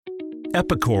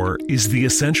Epicor is the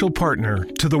essential partner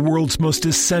to the world's most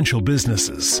essential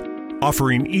businesses,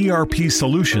 offering ERP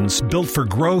solutions built for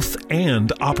growth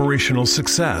and operational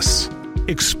success.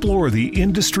 Explore the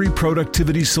industry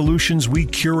productivity solutions we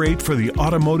curate for the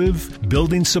automotive,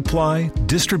 building supply,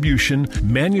 distribution,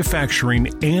 manufacturing,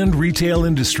 and retail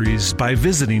industries by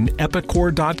visiting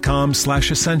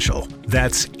epicor.com/essential.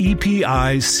 That's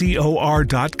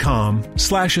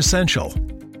EPICOR.com/essential.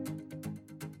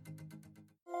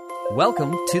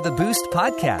 Welcome to the Boost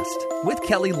Podcast with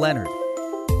Kelly Leonard.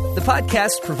 The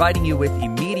podcast providing you with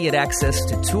immediate access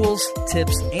to tools,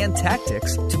 tips, and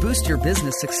tactics to boost your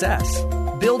business success,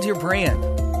 build your brand,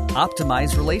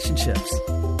 optimize relationships,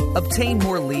 obtain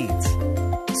more leads,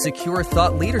 secure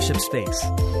thought leadership space,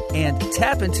 and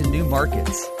tap into new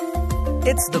markets.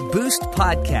 It's the Boost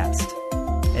Podcast.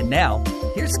 And now,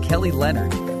 here's Kelly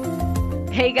Leonard.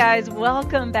 Hey guys,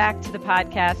 welcome back to the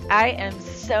podcast. I am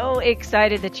so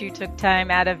excited that you took time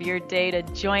out of your day to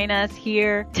join us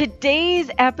here.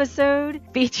 Today's episode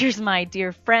features my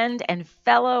dear friend and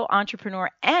fellow entrepreneur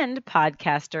and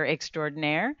podcaster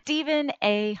extraordinaire, Stephen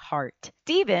A. Hart.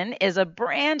 Stephen is a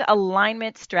brand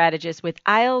alignment strategist with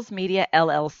Isles Media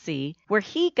LLC, where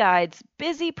he guides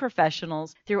busy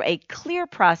professionals through a clear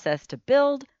process to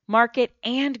build, market,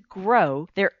 and grow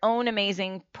their own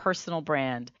amazing personal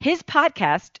brand. His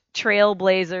podcast,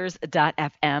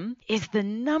 Trailblazers.fm, is the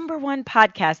 #1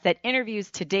 podcast that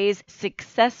interviews today's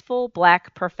successful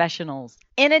Black professionals.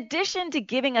 In addition to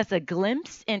giving us a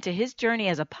glimpse into his journey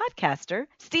as a podcaster,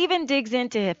 Stephen digs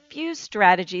into a few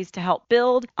strategies to help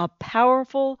build a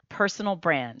powerful personal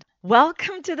brand.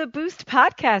 Welcome to the Boost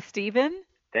Podcast, Stephen.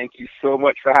 Thank you so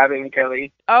much for having me,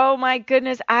 Kelly. Oh my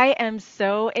goodness, I am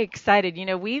so excited. You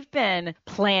know, we've been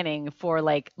planning for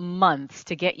like months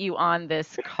to get you on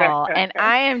this call, and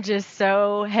I am just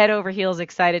so head over heels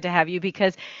excited to have you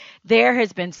because there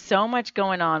has been so much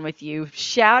going on with you.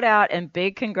 Shout out and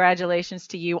big congratulations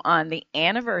to you on the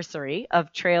anniversary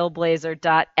of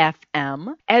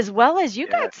Trailblazer.fm, as well as you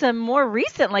got some more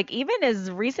recent, like even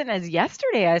as recent as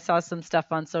yesterday, I saw some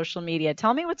stuff on social media.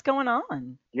 Tell me what's going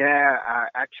on. Yeah,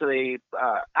 actually,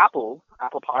 Apple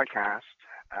Podcast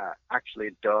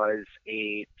actually does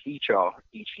a feature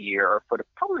each year for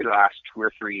probably the last 2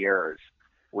 or 3 years,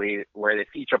 where the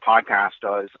feature podcast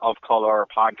does of color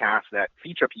podcasts that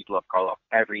feature people of color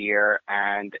every year.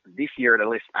 And this year, the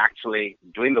list actually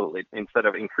dwindled. Instead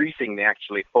of increasing, they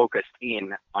actually focused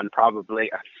in on probably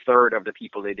a third of the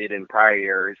people they did in prior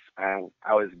years. And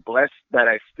I was blessed that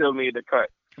I still made the cut.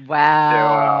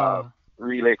 Wow. So,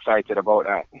 really excited about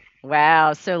that.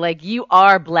 Wow. So like you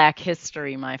are Black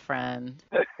history, my friend.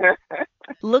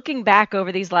 Looking back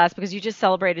over these last, because you just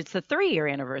celebrated, it's the 3-year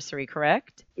anniversary,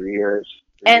 correct? 3 years.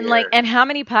 And how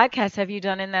many podcasts have you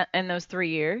done in those 3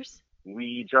 years?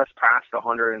 We just passed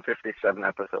 157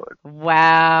 episodes.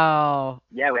 Wow.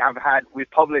 Yeah, we've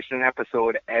published an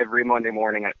episode every Monday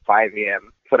morning at 5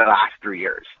 a.m. for the last 3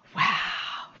 years. Wow.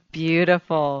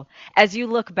 Beautiful. As you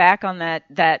look back on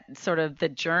that sort of the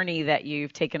journey that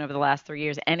you've taken over the last 3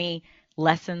 years, any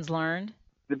lessons learned?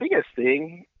 The biggest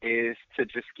thing is to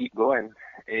just keep going.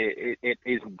 It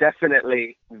is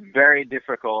definitely very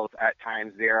difficult at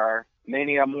times. There are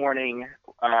many a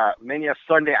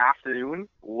Sunday afternoon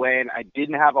when I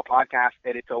didn't have a podcast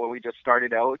editor when we just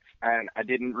started out, and I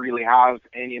didn't really have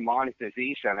any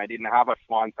monetization. I didn't have a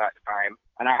sponsor at the time,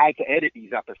 and I had to edit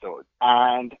these episodes.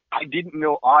 And I didn't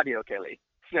know audio, Kelly.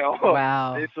 So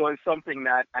wow. This was something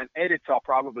that an editor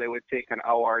probably would take an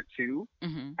hour or two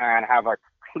and have a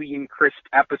clean, crisp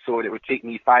episode. It would take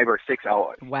me 5 or 6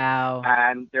 hours. Wow.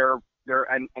 And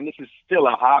and this is still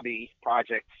a hobby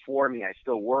project for me. I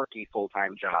still work a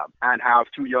full-time job and have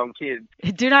 2 young kids.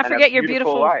 Do not forget your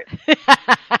beautiful wife,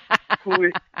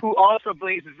 who also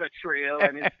blazes a trail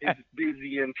and is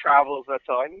busy and travels a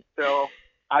ton. So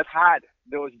I've had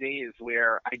those days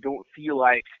where I don't feel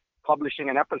like publishing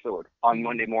an episode on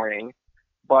Monday morning,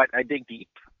 but I dig deep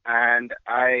and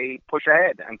I push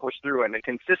ahead and push through, and the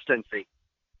consistency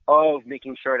of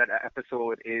making sure that an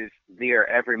episode is there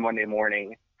every Monday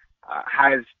morning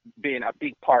has been a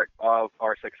big part of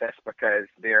our success, because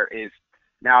there is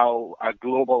now a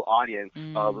global audience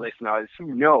of listeners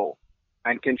who know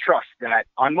and can trust that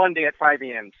on Monday at 5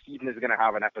 a.m., Stephen is going to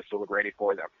have an episode ready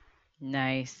for them.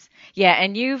 Nice. Yeah,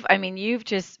 and you've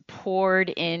just poured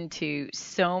into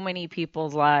so many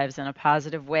people's lives in a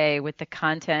positive way with the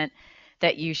content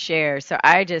that you share. So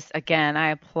I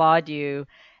applaud you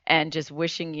and just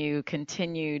wishing you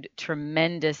continued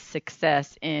tremendous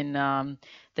success in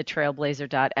the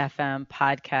Trailblazer.fm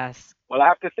podcast. Well, I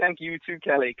have to thank you too,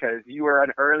 Kelly, because you were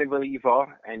an early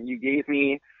believer and you gave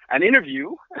me an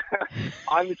interview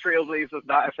on the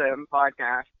Trailblazers.fm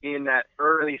podcast in that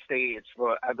early stage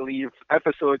for, I believe,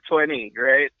 episode 20,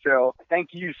 right? So thank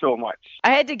you so much.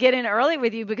 I had to get in early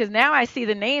with you because now I see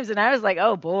the names and I was like,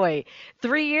 oh boy,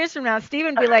 3 years from now,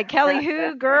 Stephen be like, Kelly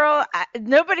who, girl?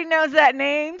 Nobody knows that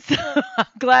name. So I'm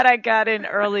glad I got in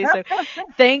early. So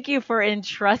thank you for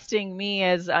entrusting me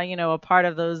as, a part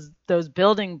of those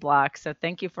building blocks. So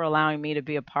thank you for allowing me to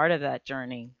be a part of that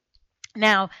journey.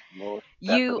 Now,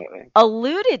 you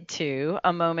alluded to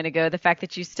a moment ago the fact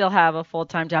that you still have a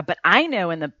full-time job, but I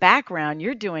know in the background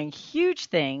you're doing huge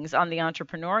things on the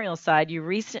entrepreneurial side. You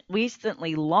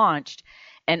recently launched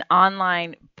an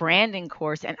online branding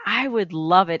course, and I would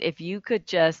love it if you could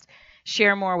just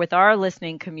share more with our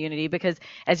listening community, because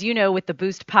as you know, with the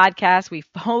Boost podcast, we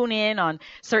hone in on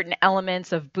certain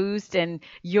elements of Boost, and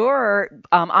your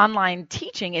online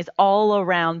teaching is all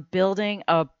around building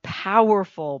a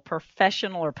powerful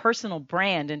professional or personal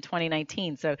brand in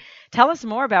 2019. So tell us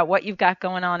more about what you've got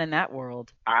going on in that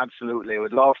world. Absolutely.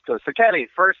 Would love to. So Kelly,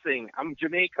 first thing, I'm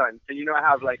Jamaican, so I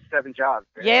have like 7 jobs.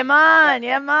 Right? Yeah,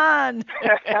 man.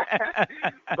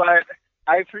 But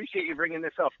I appreciate you bringing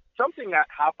this up. Something that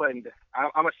happened,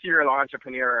 I'm a serial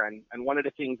entrepreneur, and one of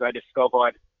the things I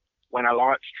discovered when I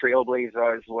launched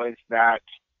Trailblazers was that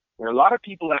there are a lot of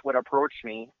people that would approach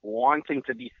me wanting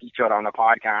to be featured on a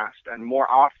podcast, and more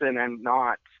often than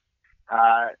not,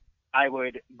 I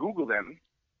would Google them,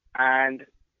 and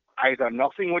either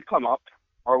nothing would come up,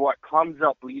 or what comes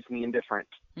up leaves me indifferent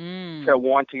to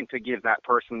wanting to give that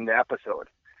person the episode.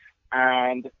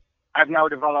 And I've now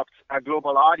developed a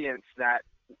global audience that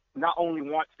not only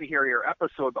wants to hear your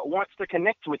episode, but wants to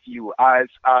connect with you as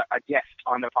a guest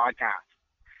on the podcast.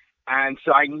 And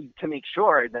so I need to make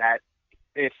sure that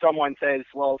if someone says,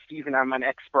 well, Stephen, I'm an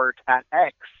expert at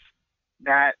X,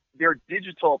 that their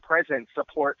digital presence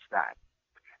supports that.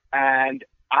 And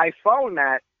I found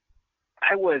that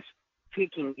I was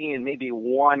taking in maybe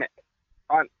one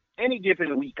on any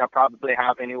given week. I probably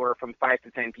have anywhere from 5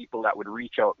 to 10 people that would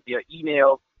reach out via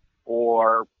email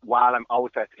or while I'm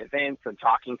out at events and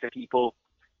talking to people.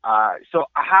 So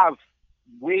I have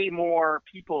way more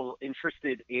people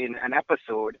interested in an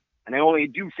episode, and I only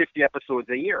do 50 episodes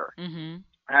a year. Mm-hmm.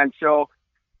 And so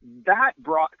that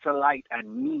brought to light a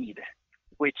need,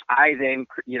 which I then,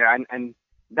 and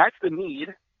that's the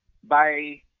need.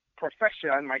 By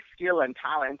profession, my skill and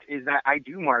talent is that I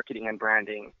do marketing and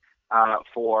branding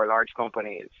for large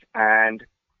companies. And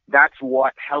that's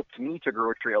what helped me to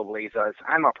grow Trailblazers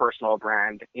and my personal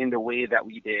brand in the way that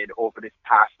we did over this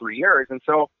past 3 years. And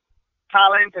so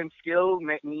talent and skill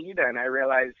met need, and I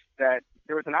realized that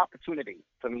there was an opportunity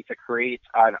for me to create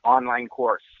an online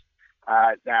course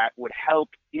that would help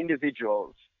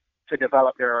individuals to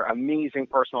develop their amazing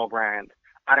personal brand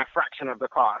at a fraction of the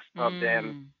cost of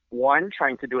them, one,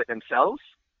 trying to do it themselves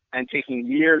and taking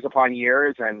years upon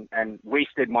years and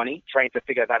wasted money trying to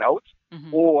figure that out,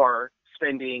 or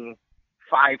spending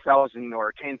 $5,000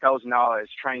 or $10,000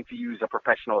 trying to use a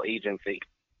professional agency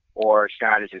or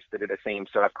strategist to do the same.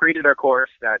 So I've created a course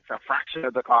that's a fraction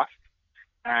of the cost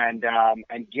and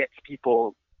gets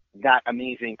people that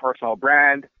amazing personal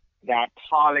brand, that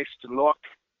polished look,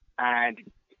 and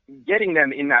getting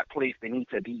them in that place they need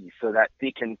to be so that they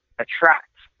can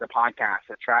attract the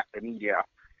podcast, attract the media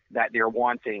that they're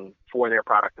wanting for their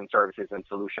products and services and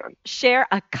solutions. Share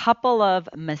a couple of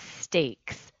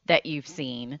mistakes that you've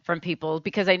seen from people,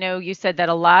 because I know you said that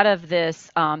a lot of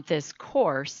this this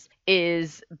course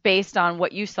is based on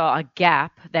what you saw, a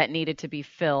gap that needed to be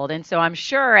filled. And so I'm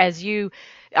sure as you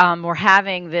were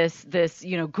having this,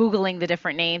 Googling the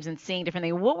different names and seeing different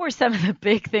things, what were some of the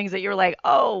big things that you were like,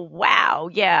 oh, wow,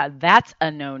 yeah, that's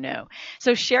a no-no.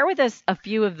 So share with us a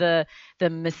few of the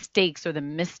mistakes or the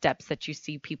missteps that you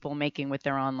see people making with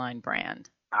their online brand.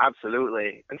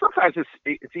 Absolutely. And sometimes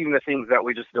it's even the things that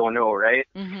we just don't know, right?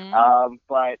 Mm-hmm.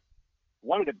 But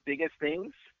one of the biggest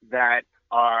things that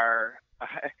are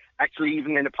actually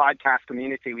even in the podcast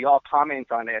community, we all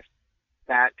comment on this,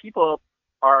 that people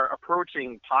are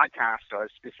approaching podcasters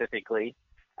specifically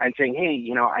and saying, hey,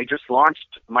 I just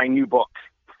launched my new book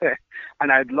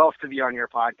and I'd love to be on your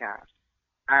podcast.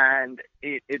 And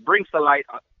it brings to light,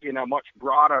 much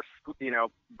broader,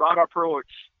 broader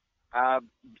approach,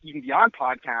 even beyond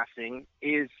podcasting,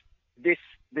 is this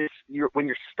when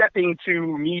you're stepping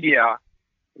to media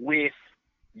with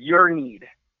your need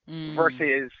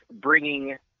versus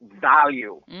bringing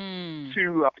value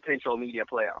to a potential media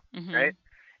player, right?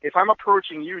 If I'm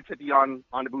approaching you to be on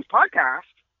the Boost podcast,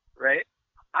 right,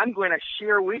 I'm going to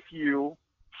share with you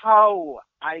how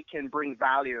I can bring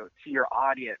value to your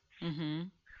audience.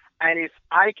 And if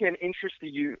I can interest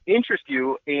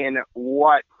you in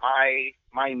what I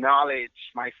my knowledge,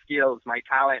 my skills, my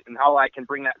talent, and how I can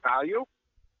bring that value,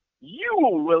 you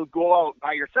will go out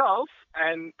by yourself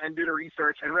and do the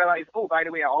research and realize, oh, by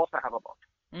the way, I also have a book.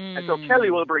 And so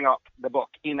Kelly will bring up the book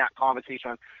in that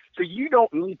conversation. So you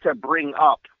don't need to bring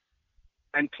up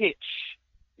and pitch,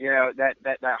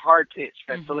 that hard pitch,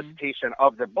 that solicitation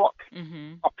of the book.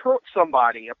 Approach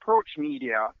somebody, approach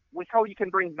media with how you can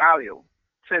bring value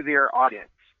to their audience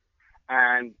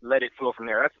and let it flow from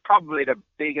there. That's probably the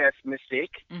biggest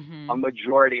mistake a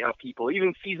majority of people,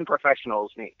 even seasoned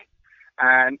professionals, make.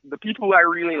 And the people who I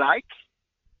really like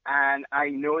and I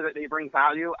know that they bring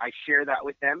value, I share that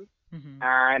with them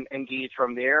and engage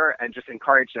from there and just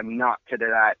encourage them not to do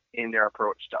that in their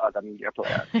approach to other media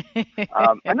players.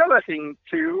 Another thing,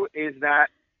 too, is that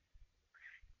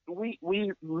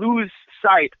we lose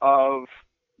sight of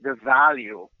the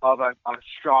value of a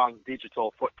strong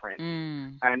digital footprint.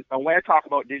 And when I talk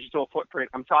about digital footprint,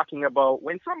 I'm talking about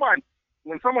when someone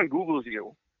Googles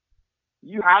you,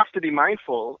 you have to be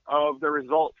mindful of the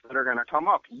results that are going to come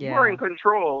up. Yeah. You're in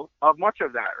control of much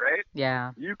of that, right?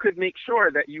 Yeah. You could make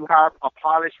sure that you have a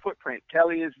polished footprint.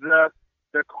 Kelly is the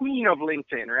queen of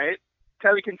LinkedIn, right?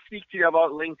 Kelly can speak to you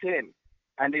about LinkedIn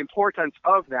and the importance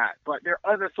of that. But there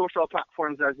are other social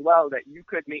platforms as well that you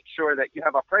could make sure that you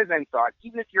have a presence on,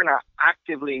 even if you're not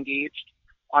actively engaged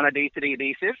on a day-to-day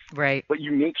basis. Right. But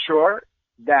you make sure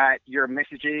that your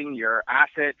messaging, your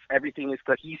assets, everything is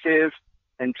cohesive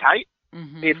and tight.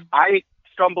 If I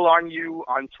stumble on you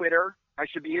on Twitter, I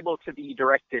should be able to be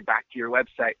directed back to your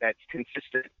website that's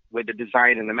consistent with the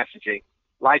design and the messaging.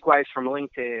 Likewise from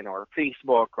LinkedIn or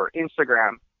Facebook or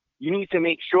Instagram, you need to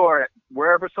make sure that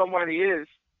wherever somebody is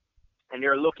and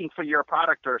they're looking for your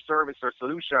product or service or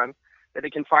solution, that they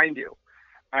can find you.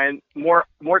 And more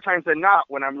times than not,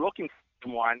 when I'm looking for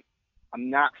someone, I'm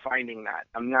not finding that.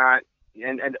 I'm not,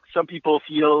 and some people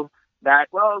feel that,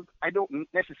 well, I don't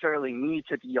necessarily need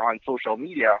to be on social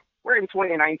media. We're in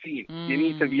 2019. You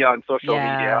need to be on social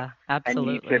media.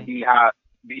 Absolutely. And you need to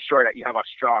be sure that you have a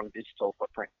strong digital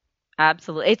footprint.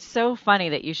 Absolutely. It's so funny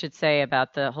that you should say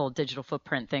about the whole digital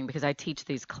footprint thing, because I teach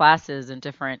these classes in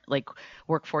different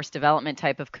workforce development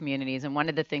type of communities. And one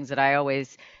of the things that I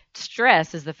always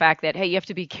stress is the fact that, hey, you have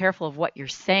to be careful of what you're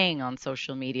saying on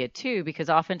social media too, because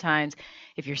oftentimes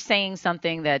if you're saying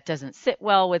something that doesn't sit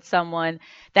well with someone,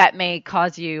 that may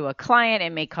cause you a client,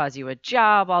 it may cause you a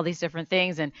job, all these different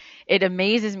things. And it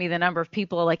amazes me the number of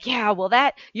people are like, yeah, well,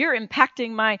 that you're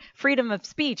impacting my freedom of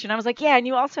speech. And I was like, yeah, and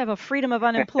you also have a freedom of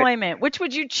unemployment. Which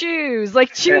would you choose?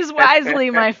 Choose wisely,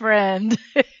 my friend.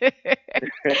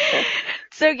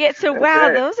 So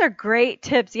wow, those are great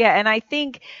tips. Yeah. And I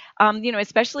think,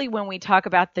 especially when we talk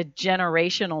about the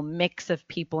generational mix of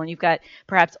people, and you've got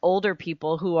perhaps older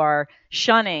people who are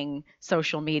shunning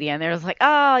social media and they're just like,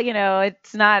 oh,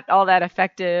 it's not all that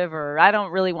effective, or I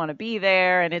don't really want to be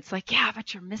there. And it's like, yeah,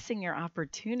 but you're missing your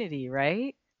opportunity,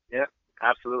 right? Yeah,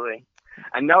 absolutely.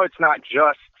 And now it's not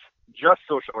just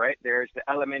social, right? There's the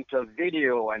element of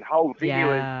video and how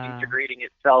video is integrating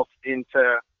itself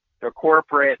into the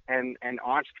corporate and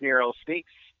entrepreneurial space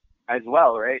as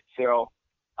well, right? So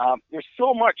there's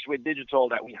so much with digital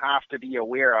that we have to be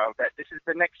aware of, that this is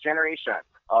the next generation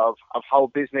of how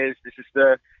business, this is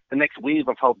the next wave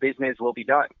of how business will be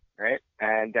done, right?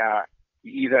 And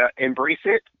you either embrace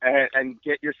it and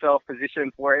get yourself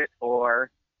positioned for it or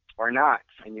not,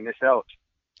 and you miss out.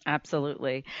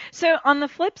 Absolutely. So on the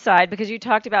flip side, because you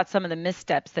talked about some of the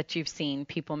missteps that you've seen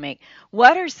people make,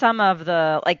 what are some of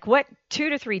the, what 2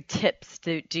 to 3 tips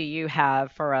do you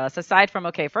have for us, aside from,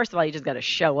 okay, first of all, you just got to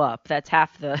show up. That's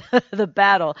half the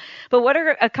battle. But what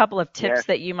are a couple of tips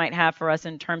that you might have for us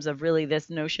in terms of really this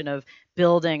notion of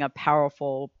building a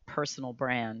powerful personal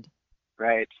brand?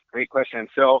 Right. Great question.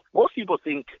 So most people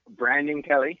think branding,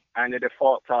 Kelly, and the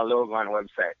default logo on a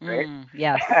website, right?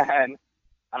 Yes. And,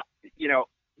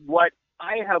 what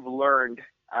I have learned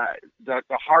the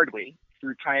hard way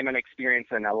through time and experience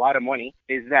and a lot of money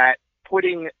is that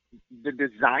putting the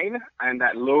design and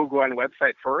that logo on the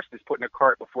website first is putting a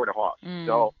cart before the horse.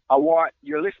 So I want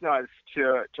your listeners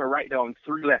to write down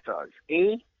 3 letters,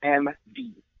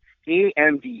 AMD.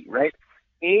 AMD, right?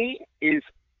 A is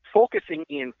focusing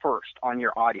in first on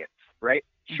your audience, right?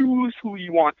 Choose who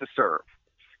you want to serve.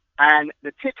 And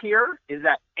the tip here is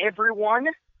that everyone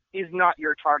is not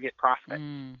your target prospect,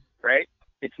 right?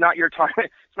 It's not your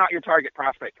target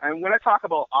prospect. And when I talk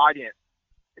about audience,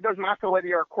 it doesn't matter whether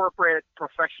you're a corporate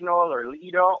professional or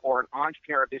leader or an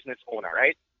entrepreneur or business owner,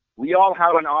 right? We all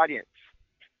have an audience.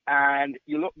 And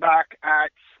you look back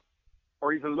at,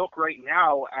 or even look right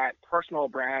now at personal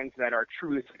brands that are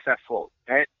truly successful,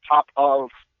 right? Top of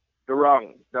the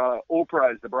Rungs, the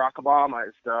Oprahs, the Barack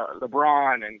Obamas, the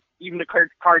LeBron, and even the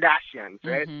Kardashians,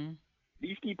 right? Mm-hmm.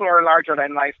 These people are larger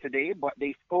than life today, but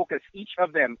each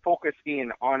of them focus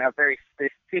in on a very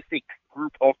specific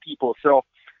group of people. So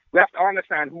we have to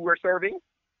understand who we're serving,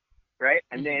 right?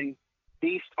 And then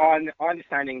based on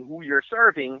understanding who you're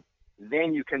serving,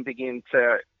 then you can begin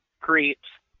to create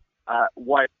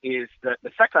what is the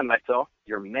second letter,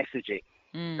 your messaging,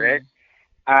 right?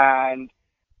 And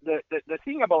the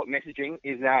thing about messaging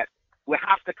is that we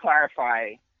have to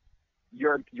clarify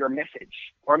your message.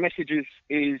 Our message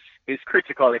is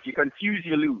critical. If you confuse,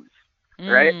 you lose,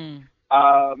 right?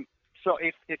 So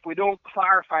if we don't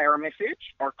clarify our message,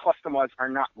 our customers are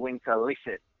not going to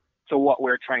listen to what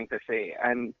we're trying to say.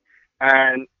 And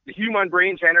the human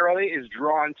brain generally is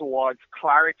drawn towards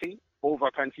clarity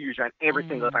over confusion every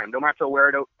single time, no matter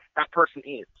where that person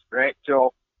is, right?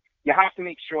 So you have to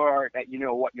make sure that you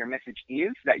know what your message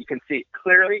is, that you can say it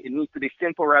clearly. It needs to be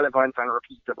simple, relevant, and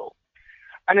repeatable.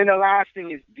 And then the last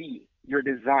thing is your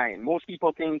design. Most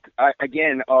people think,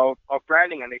 again, of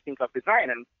branding, and they think of design,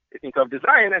 and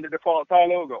the default is our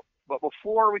logo. But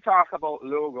before we talk about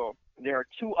logo, there are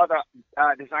two other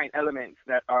design elements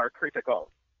that are critical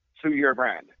to your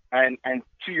brand and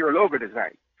to your logo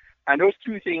design. And those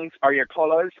two things are your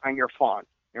colors and your font,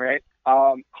 right?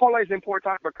 Color is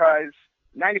important because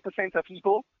 90% of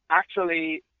people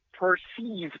actually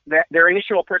perceive that their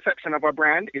initial perception of a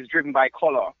brand is driven by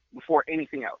color before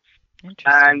anything else.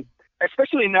 And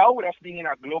especially now with us being in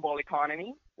a global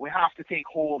economy, we have to take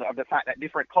hold of the fact that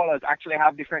different colors actually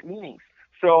have different meanings.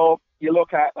 So you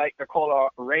look at like the color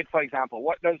red, for example.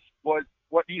 What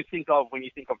do you think of when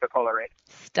you think of the color red?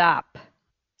 Stop.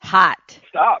 Hot.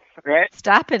 Stop, right?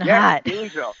 Stop and hot.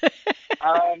 Danger.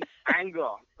 Anger,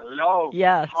 love,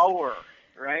 power,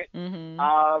 right?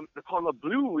 The color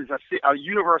blue is a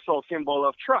universal symbol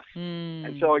of trust.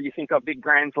 And so you think of big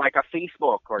brands like a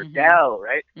Facebook or Dell,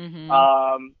 right?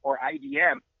 Or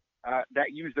IBM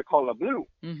that use the color blue.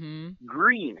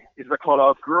 Green is the color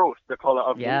of growth, the color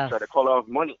of nature, the color of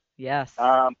money.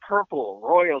 Purple,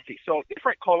 royalty. So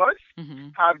different colors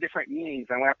have different meanings,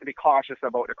 and we have to be cautious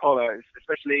about the colors,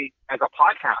 especially as a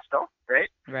podcaster, right?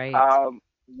 Right.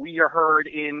 We are heard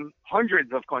in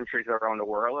hundreds of countries around the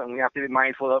world, and we have to be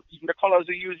mindful of even the colors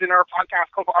we use in our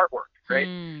podcast cover artwork, right?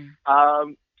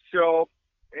 So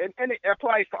it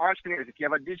applies to entrepreneurs. If you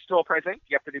have a digital presence,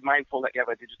 you have to be mindful that you have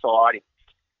a digital audience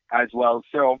as well.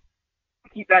 So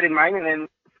keep that in mind. And then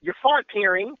your font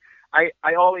pairing,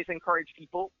 I always encourage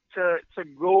people to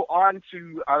go on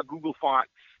to Google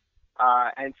Fonts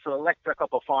and select a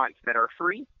couple fonts that are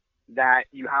free, that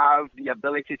you have the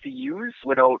ability to use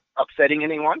without upsetting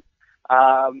anyone,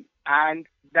 and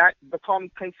that become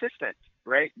consistent,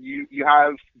 right? You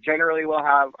generally will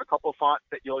have a couple fonts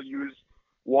that you'll use,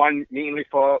 one mainly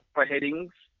for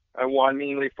headings and one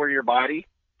mainly for your body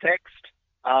text,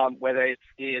 whether it's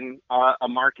in a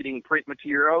marketing print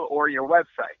material or your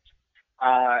website.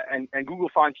 And Google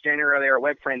Fonts generally are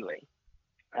web friendly.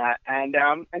 And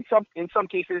in some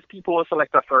cases, people will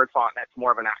select a third font that's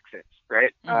more of an accent,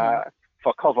 right?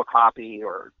 For cover copy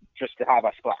or just to have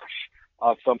a splash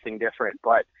of something different.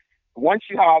 But once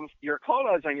you have your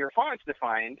colors and your fonts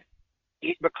defined,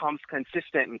 it becomes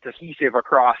consistent and cohesive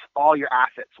across all your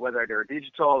assets, whether they're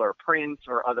digital or print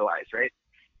or otherwise, right?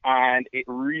 And it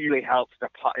really helps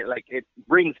it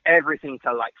brings everything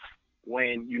to life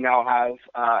when you now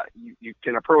have, you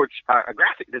can approach a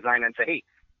graphic designer and say, hey,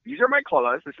 these are my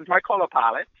colors. This is my color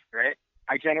palette, right?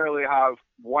 I generally have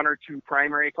one or two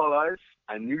primary colors,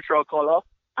 a neutral color,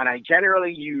 and I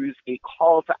generally use a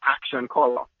call to action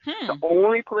color. The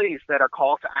only place that a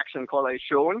call to action color is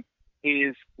shown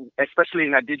is, especially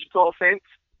in a digital sense,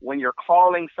 when you're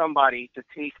calling somebody to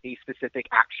take a specific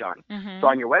action. So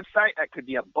on your website, that could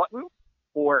be a button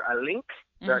or a link,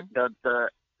 the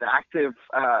active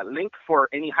link for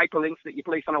any hyperlinks that you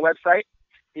place on a website.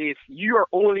 If you are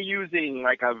only using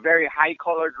like a very high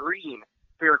color green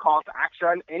for your call to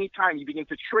action, anytime you begin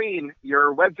to train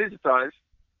your web visitors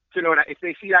to know that if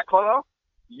they see that color,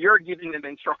 you're giving them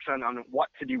instruction on what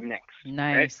to do next.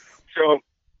 Nice. Right? So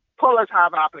colors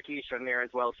have application there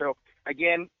as well. So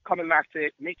again, coming back to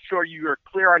it, make sure you are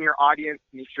clear on your audience,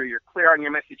 make sure you're clear on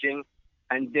your messaging,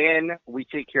 and then we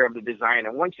take care of the design.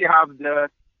 And once you have the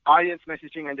audience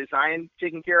messaging and design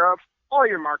taken care of, all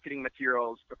your marketing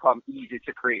materials become easy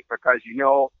to create because you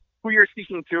know who you're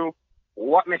speaking to,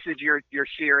 what message you're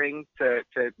sharing to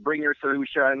bring your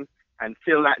solution and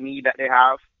fill that need that they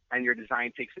have, and your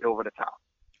design takes it over the top.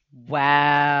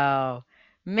 Wow.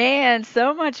 Man,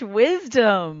 so much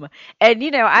wisdom. And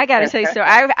I got to say, so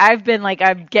I've been like,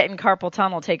 I'm getting carpal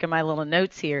tunnel taking my little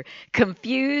notes here.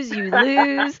 Confuse, you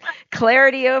lose.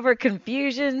 Clarity over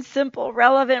confusion. Simple,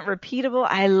 relevant, repeatable.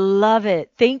 I love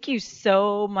it. Thank you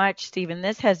so much, Stephen.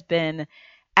 This has been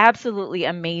absolutely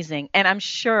amazing. And I'm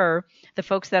sure the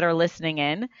folks that are listening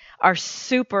in are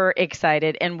super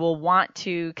excited and will want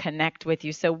to connect with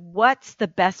you. So what's the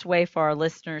best way for our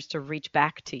listeners to reach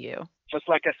back to you? Just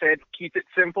like I said, keep it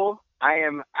simple. I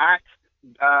am at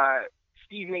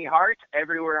Stephen A. Hart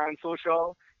everywhere on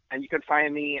social, and you can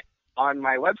find me on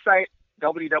my website,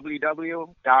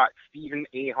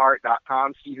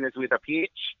 www.stephenahart.com. Stephen is with a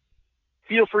PH.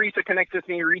 Feel free to connect with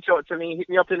me, reach out to me, hit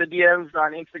me up in the DMs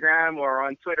on Instagram or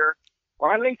on Twitter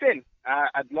or on LinkedIn.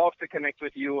 I'd love to connect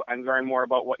with you and learn more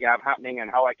about what you have happening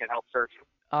and how I can help serve you.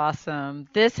 Awesome.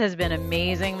 This has been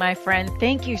amazing, my friend.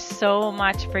 Thank you so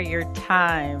much for your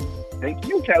time. Thank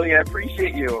you, Kelly. I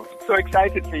appreciate you. So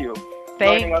excited for you.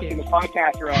 Thank joining us you. in the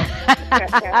podcast realm.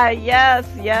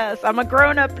 Yes. I'm a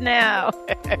grown-up now.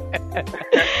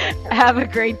 Have a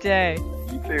great day.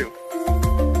 You too.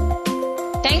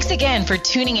 Thanks again for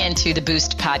tuning in to the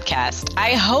Boost podcast.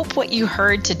 I hope what you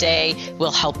heard today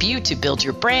will help you to build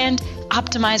your brand,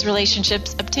 optimize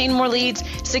relationships, obtain more leads,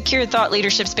 secure thought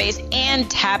leadership space, and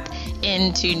tap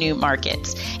into new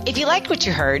markets. If you liked what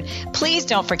you heard, please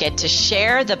don't forget to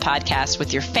share the podcast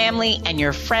with your family and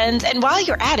your friends. And while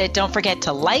you're at it, don't forget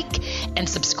to like and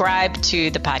subscribe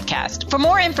to the podcast. For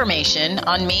more information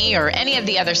on me or any of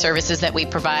the other services that we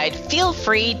provide, feel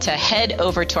free to head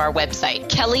over to our website,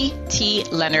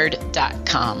 kellytleonard.com.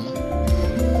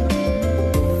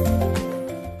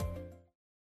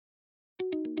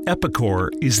 Epicor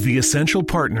is the essential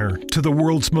partner to the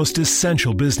world's most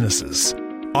essential businesses,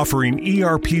 offering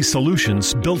ERP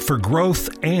solutions built for growth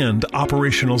and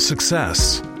operational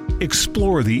success.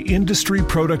 Explore the industry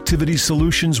productivity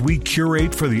solutions we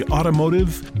curate for the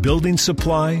automotive, building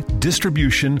supply,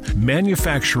 distribution,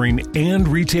 manufacturing, and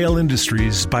retail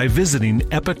industries by visiting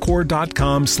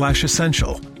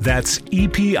epicor.com/essential. That's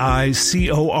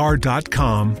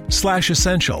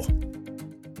EPICOR.com/essential.